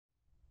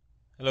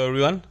Hello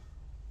everyone,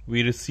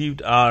 we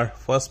received our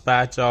first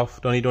batch of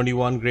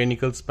 2021 Grey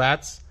Nichols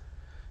bats.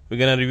 We're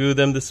going to review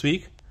them this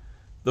week.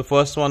 The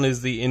first one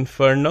is the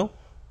Inferno.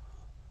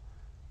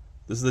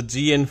 This is the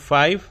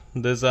GN5.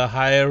 There's a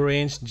higher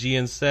range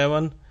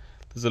GN7.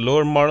 There's a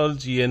lower model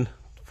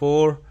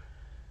GN4.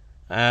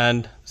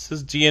 And this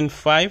is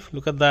GN5.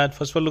 Look at that.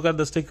 First of all, look at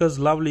the stickers.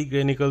 Lovely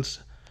Grey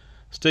Nichols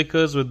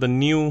stickers with the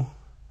new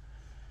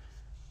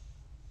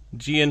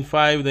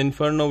GN5, the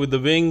Inferno with the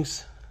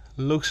wings.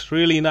 Looks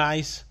really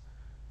nice.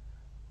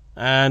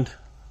 And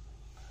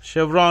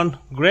chevron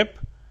grip.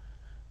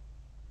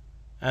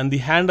 And the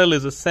handle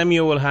is a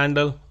semi-oval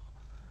handle.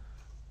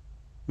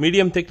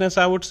 Medium thickness,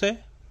 I would say.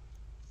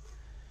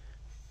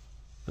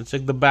 Let's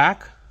check the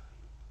back.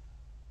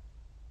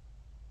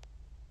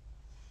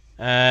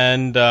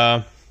 And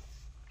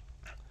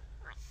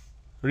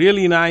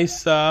really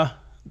nice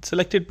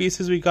selected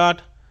pieces we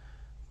got.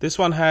 This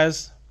one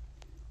has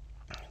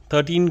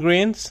 13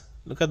 grains.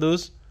 Look at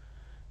those.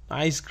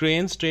 Nice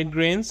grains, straight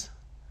grains.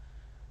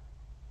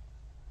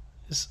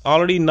 It's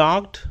already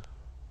knocked,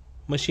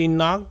 machine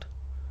knocked.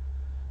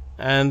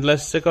 And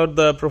let's check out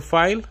the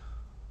profile.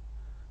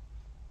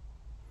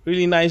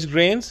 Really nice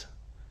grains.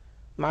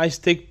 Nice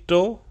thick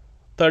toe.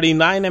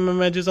 39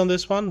 mm edges on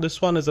this one. This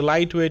one is a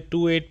lightweight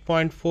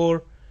 28.4,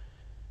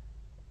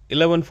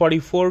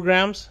 1144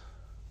 grams.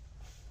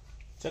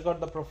 Check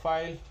out the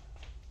profile.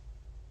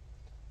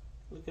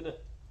 Look at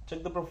it.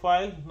 Check the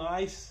profile.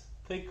 Nice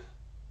thick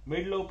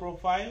mid-low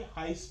profile,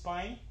 high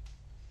spine,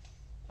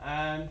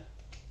 and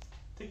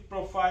thick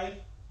profile,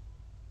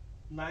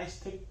 nice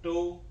thick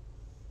toe.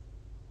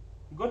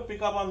 Good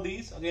pickup on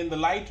these. Again, the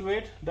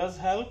lightweight does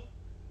help.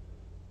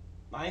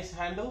 Nice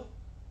handle,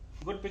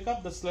 good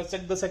pickup. Let's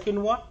check the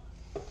second one.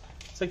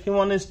 Second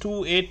one is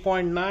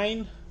 8.9,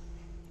 8.8,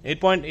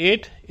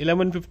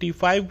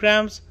 1155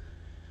 grams,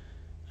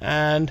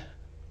 and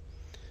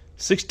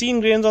 16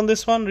 grains on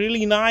this one.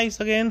 Really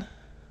nice. Again,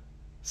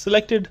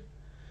 selected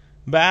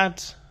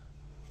bats.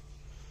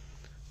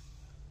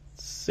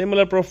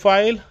 Similar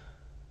profile.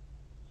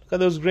 Look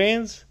at those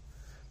grains.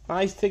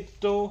 Nice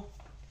thick toe.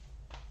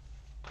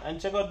 And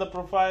check out the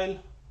profile.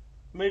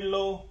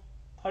 Mid-low.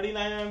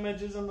 39 mm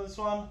edges on this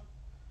one.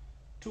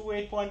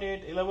 8.8,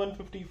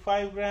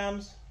 1155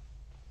 grams.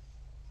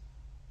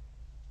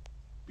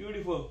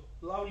 Beautiful.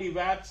 Lovely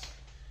bats.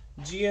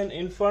 GN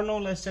Inferno.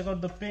 Let's check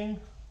out the ping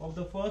of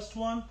the first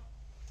one.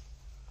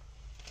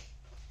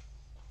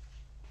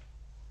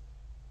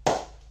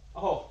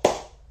 Oh.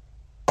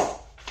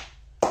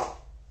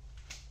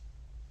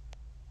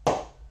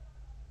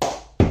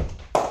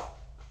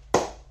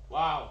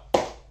 Wow.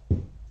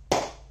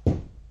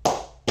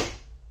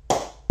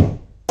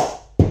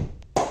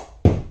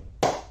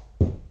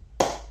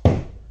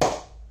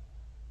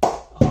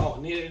 Oh,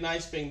 really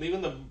nice ping.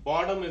 Even the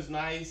bottom is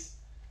nice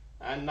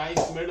and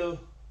nice middle.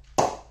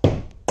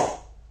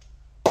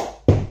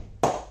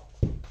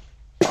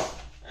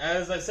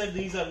 As I said,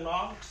 these are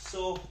knocked,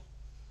 so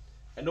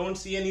I don't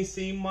see any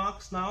seam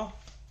marks now.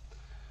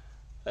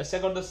 Let's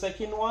check out the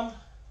second one,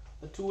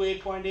 the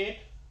 8.8.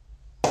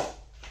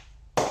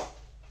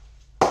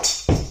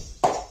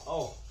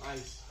 Oh,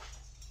 nice.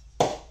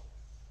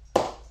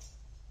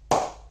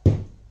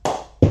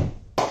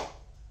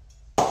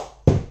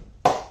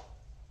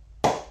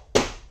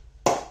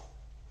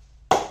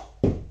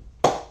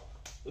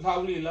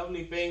 Lovely,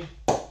 lovely ping.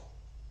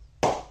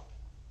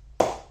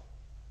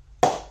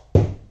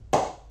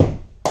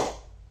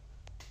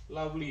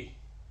 Lovely.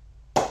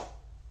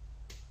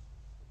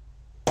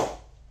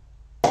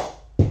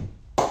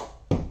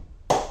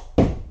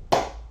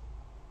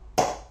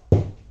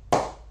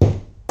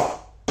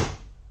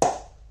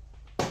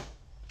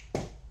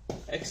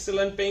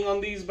 Excellent ping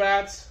on these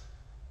bats.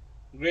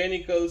 Grey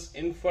Nichols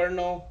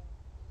Inferno.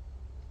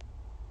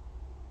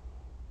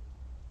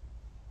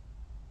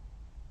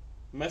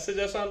 Message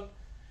us on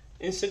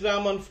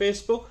Instagram, on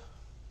Facebook.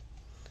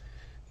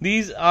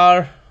 These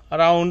are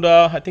around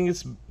I think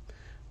it's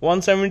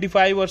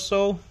 175 or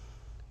so.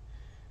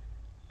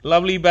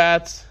 Lovely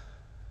bats.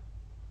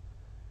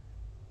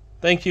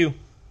 Thank you.